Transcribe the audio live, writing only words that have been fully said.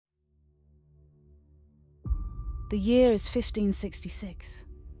The year is 1566.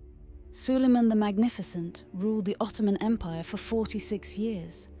 Suleiman the Magnificent ruled the Ottoman Empire for 46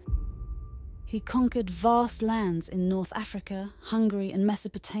 years. He conquered vast lands in North Africa, Hungary, and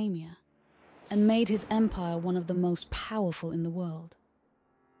Mesopotamia, and made his empire one of the most powerful in the world.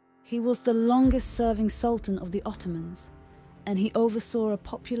 He was the longest-serving sultan of the Ottomans, and he oversaw a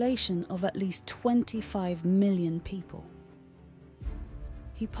population of at least 25 million people.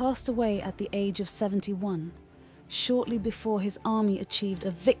 He passed away at the age of 71, shortly before his army achieved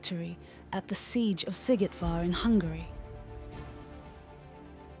a victory at the siege of Szigetvár in Hungary.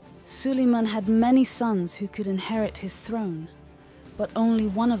 Suleiman had many sons who could inherit his throne, but only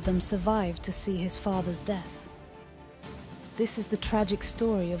one of them survived to see his father's death. This is the tragic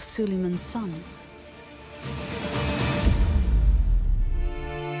story of Suleiman's sons.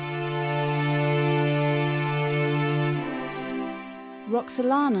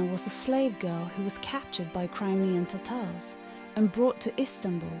 Roxolana was a slave girl who was captured by Crimean Tatars and brought to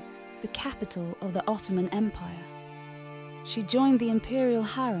Istanbul, the capital of the Ottoman Empire. She joined the imperial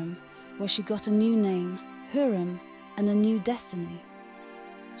harem, where she got a new name, hurrem, and a new destiny.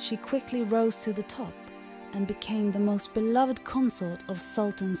 She quickly rose to the top and became the most beloved consort of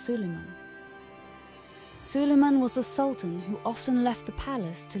Sultan Suleiman. Suleiman was a sultan who often left the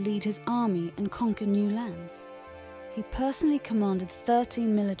palace to lead his army and conquer new lands. He personally commanded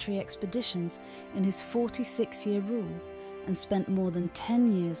 13 military expeditions in his 46-year rule and spent more than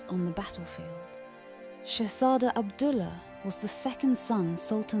 10 years on the battlefield. Shahzada Abdullah was the second son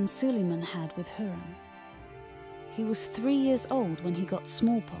Sultan Suleiman had with Hurrem. He was 3 years old when he got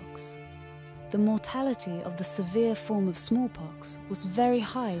smallpox. The mortality of the severe form of smallpox was very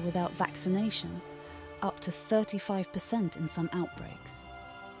high without vaccination, up to 35% in some outbreaks.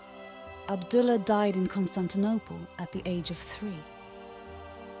 Abdullah died in Constantinople at the age of 3.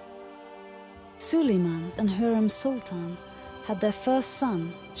 Suleiman and Hurrem Sultan had their first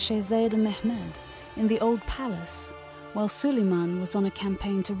son, Shahzada Mehmed, in the old palace, while Suleiman was on a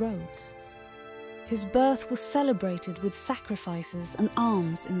campaign to Rhodes. His birth was celebrated with sacrifices and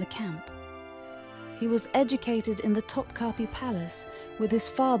alms in the camp. He was educated in the Topkapi Palace with his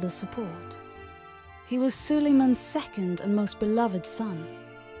father's support. He was Suleiman's second and most beloved son,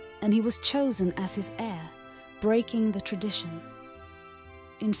 and he was chosen as his heir, breaking the tradition.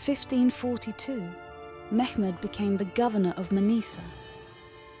 In 1542, Mehmed became the governor of Manisa.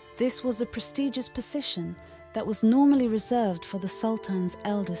 This was a prestigious position that was normally reserved for the Sultan's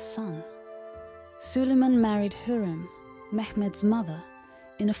eldest son. Suleiman married Hurrem, Mehmed's mother,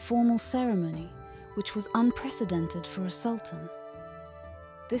 in a formal ceremony which was unprecedented for a sultan.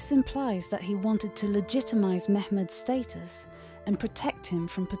 This implies that he wanted to legitimize Mehmed's status and protect him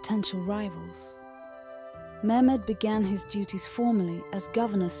from potential rivals. Mehmed began his duties formally as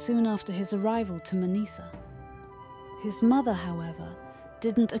governor soon after his arrival to Manisa. His mother, however,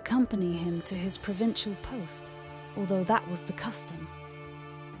 didn't accompany him to his provincial post, although that was the custom.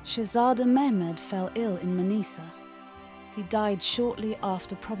 Shahzada Mehmed fell ill in Manisa. He died shortly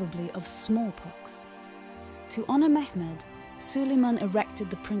after, probably of smallpox. To honor Mehmed, Suleiman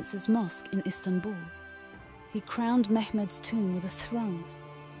erected the Prince's Mosque in Istanbul. He crowned Mehmed's tomb with a throne,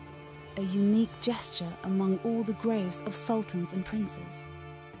 a unique gesture among all the graves of sultans and princes.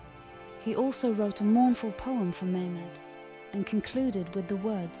 He also wrote a mournful poem for Mehmed and concluded with the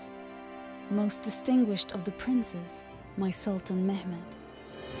words, "Most distinguished of the princes, my Sultan Mehmed."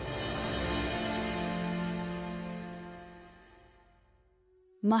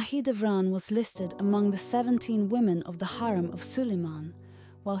 Mahidevran was listed among the 17 women of the harem of Suleiman,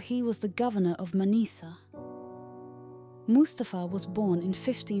 while he was the governor of Manisa. Mustafa was born in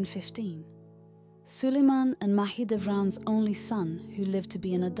 1515, Suleiman and Mahidevran's only son who lived to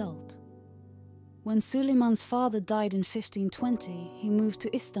be an adult. When Suleiman's father died in 1520, he moved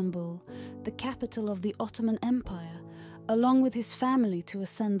to Istanbul, the capital of the Ottoman Empire, along with his family to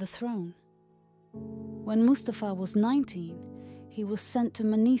ascend the throne. When Mustafa was 19, he was sent to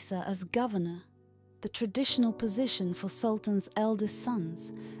Manisa as governor, the traditional position for Sultan's eldest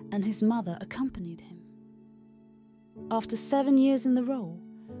sons, and his mother accompanied him. After 7 years in the role,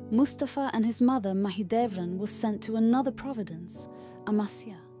 Mustafa and his mother Mahidevran was sent to another province,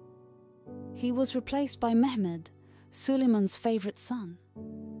 Amasya. He was replaced by Mehmed, Suleiman's favorite son.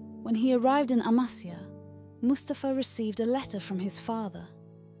 When he arrived in Amasya, Mustafa received a letter from his father.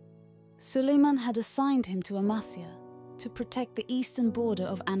 Suleiman had assigned him to Amasya to protect the eastern border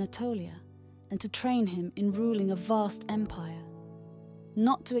of Anatolia and to train him in ruling a vast empire,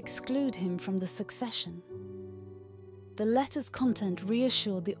 not to exclude him from the succession. The letter's content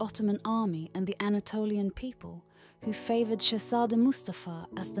reassured the Ottoman army and the Anatolian people, who favoured Shahzada Mustafa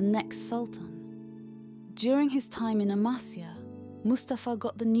as the next sultan. During his time in Amasya, Mustafa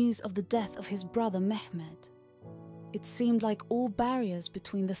got the news of the death of his brother Mehmed. It seemed like all barriers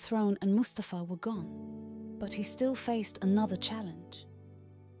between the throne and Mustafa were gone, but he still faced another challenge.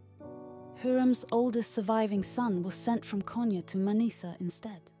 Hurrem's oldest surviving son was sent from Konya to Manisa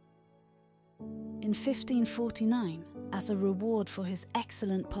instead. In 1549, as a reward for his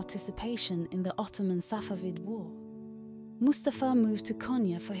excellent participation in the Ottoman Safavid War, Mustafa moved to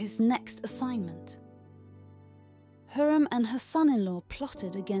Konya for his next assignment. Hurrem and her son-in-law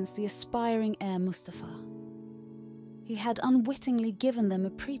plotted against the aspiring heir Mustafa. He had unwittingly given them a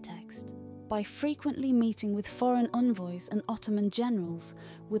pretext by frequently meeting with foreign envoys and Ottoman generals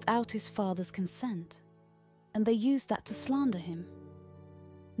without his father's consent, and they used that to slander him.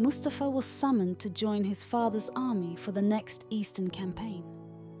 Mustafa was summoned to join his father's army for the next Eastern campaign.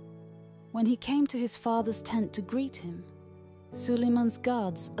 When he came to his father's tent to greet him, Suleiman's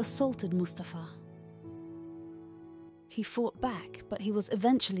guards assaulted Mustafa. He fought back, but he was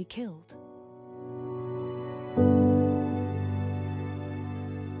eventually killed.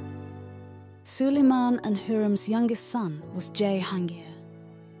 Suleiman and Hurrem's youngest son was Cihangir.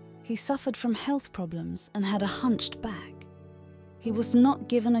 He suffered from health problems and had a hunched back. He was not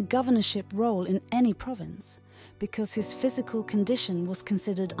given a governorship role in any province because his physical condition was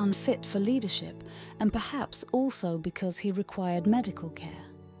considered unfit for leadership, and perhaps also because he required medical care.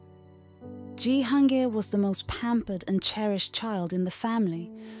 Cihangir was the most pampered and cherished child in the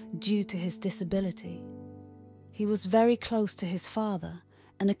family due to his disability. He was very close to his father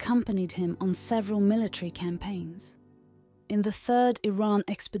and accompanied him on several military campaigns. In the Third Iran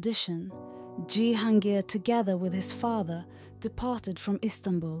expedition, Cihangir, together with his father, departed from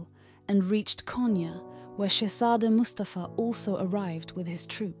Istanbul and reached Konya, where Shehzade Mustafa also arrived with his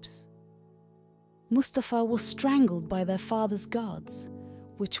troops. Mustafa was strangled by their father's guards,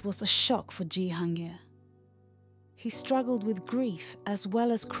 which was a shock for Cihangir. He struggled with grief as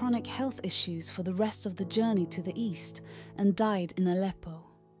well as chronic health issues for the rest of the journey to the east and died in Aleppo.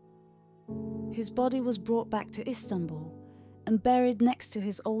 His body was brought back to Istanbul and buried next to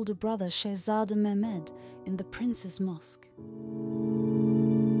his older brother Shehzade Mehmed in the Prince's Mosque.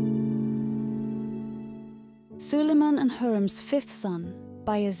 Suleiman and Hurrem's fifth son,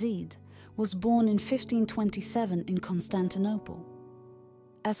 Bayezid, was born in 1527 in Constantinople.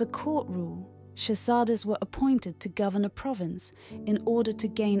 As a court rule, Shehzades were appointed to govern a province in order to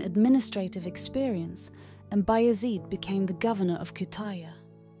gain administrative experience, and Bayezid became the governor of Kütahya.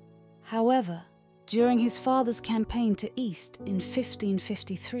 However, during his father's campaign to East in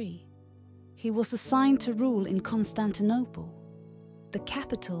 1553, he was assigned to rule in Constantinople, the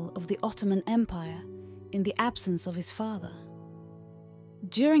capital of the Ottoman Empire, in the absence of his father.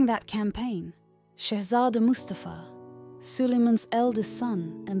 During that campaign, Shehzade Mustafa, Suleiman's eldest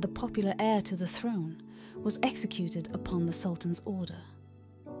son and the popular heir to the throne, was executed upon the Sultan's order.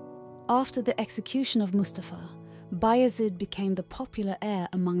 After the execution of Mustafa, Bayezid became the popular heir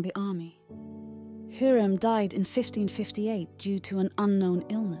among the army. Hurrem died in 1558 due to an unknown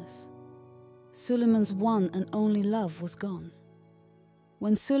illness. Suleiman's one and only love was gone.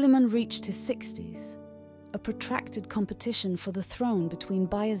 When Suleiman reached his 60s, a protracted competition for the throne between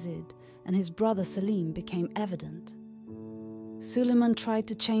Bayezid and his brother Selim became evident. Suleiman tried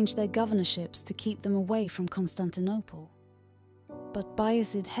to change their governorships to keep them away from Constantinople, but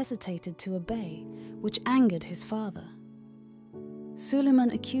Bayezid hesitated to obey, which angered his father. Suleiman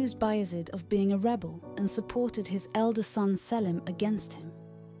accused Bayezid of being a rebel and supported his elder son Selim against him.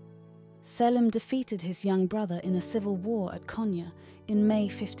 Selim defeated his young brother in a civil war at Konya in May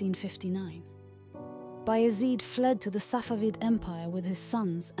 1559. Bayezid fled to the Safavid Empire with his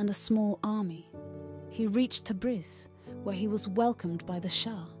sons and a small army. He reached Tabriz, where he was welcomed by the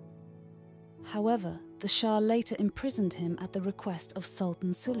Shah. However, the Shah later imprisoned him at the request of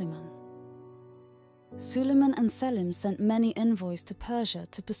Sultan Suleiman. Suleiman and Selim sent many envoys to Persia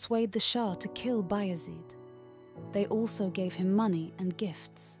to persuade the Shah to kill Bayezid. They also gave him money and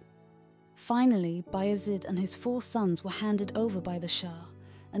gifts. Finally, Bayezid and his 4 sons were handed over by the Shah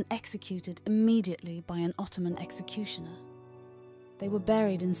and executed immediately by an Ottoman executioner. They were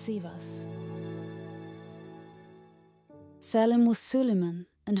buried in Sivas. Selim was Suleiman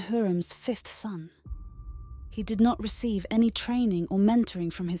and Hurrem's 5th son. He did not receive any training or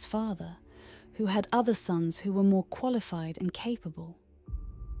mentoring from his father, who had other sons who were more qualified and capable.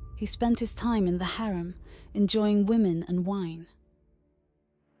 He spent his time in the harem, enjoying women and wine.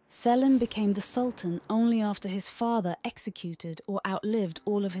 Selim became the Sultan only after his father executed or outlived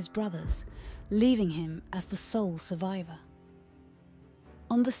all of his brothers, leaving him as the sole survivor.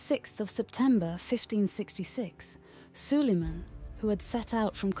 On the 6th of September 1566, Suleiman, who had set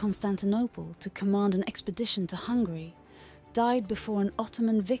out from Constantinople to command an expedition to Hungary, died before an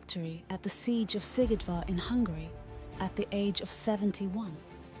Ottoman victory at the siege of Szigetvár in Hungary at the age of 71.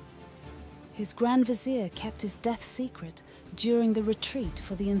 His Grand Vizier kept his death secret during the retreat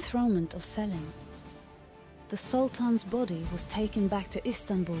for the enthronement of Selim. The Sultan's body was taken back to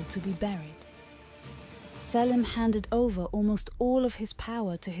Istanbul to be buried. Selim handed over almost all of his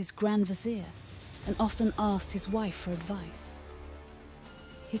power to his Grand Vizier and often asked his wife for advice.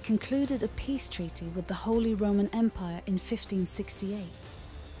 He concluded a peace treaty with the Holy Roman Empire in 1568,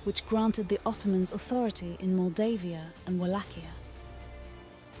 which granted the Ottomans authority in Moldavia and Wallachia.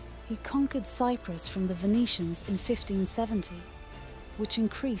 He conquered Cyprus from the Venetians in 1570, which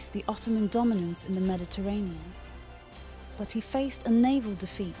increased the Ottoman dominance in the Mediterranean. But he faced a naval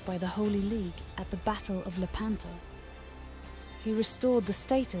defeat by the Holy League at the Battle of Lepanto. He restored the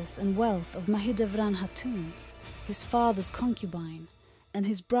status and wealth of Mahidevran Hatun, his father's concubine, and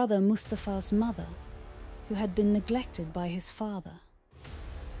his brother Mustafa's mother, who had been neglected by his father.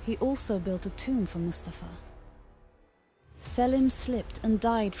 He also built a tomb for Mustafa. Selim slipped and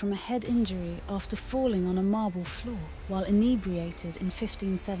died from a head injury after falling on a marble floor while inebriated in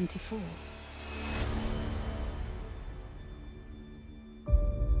 1574.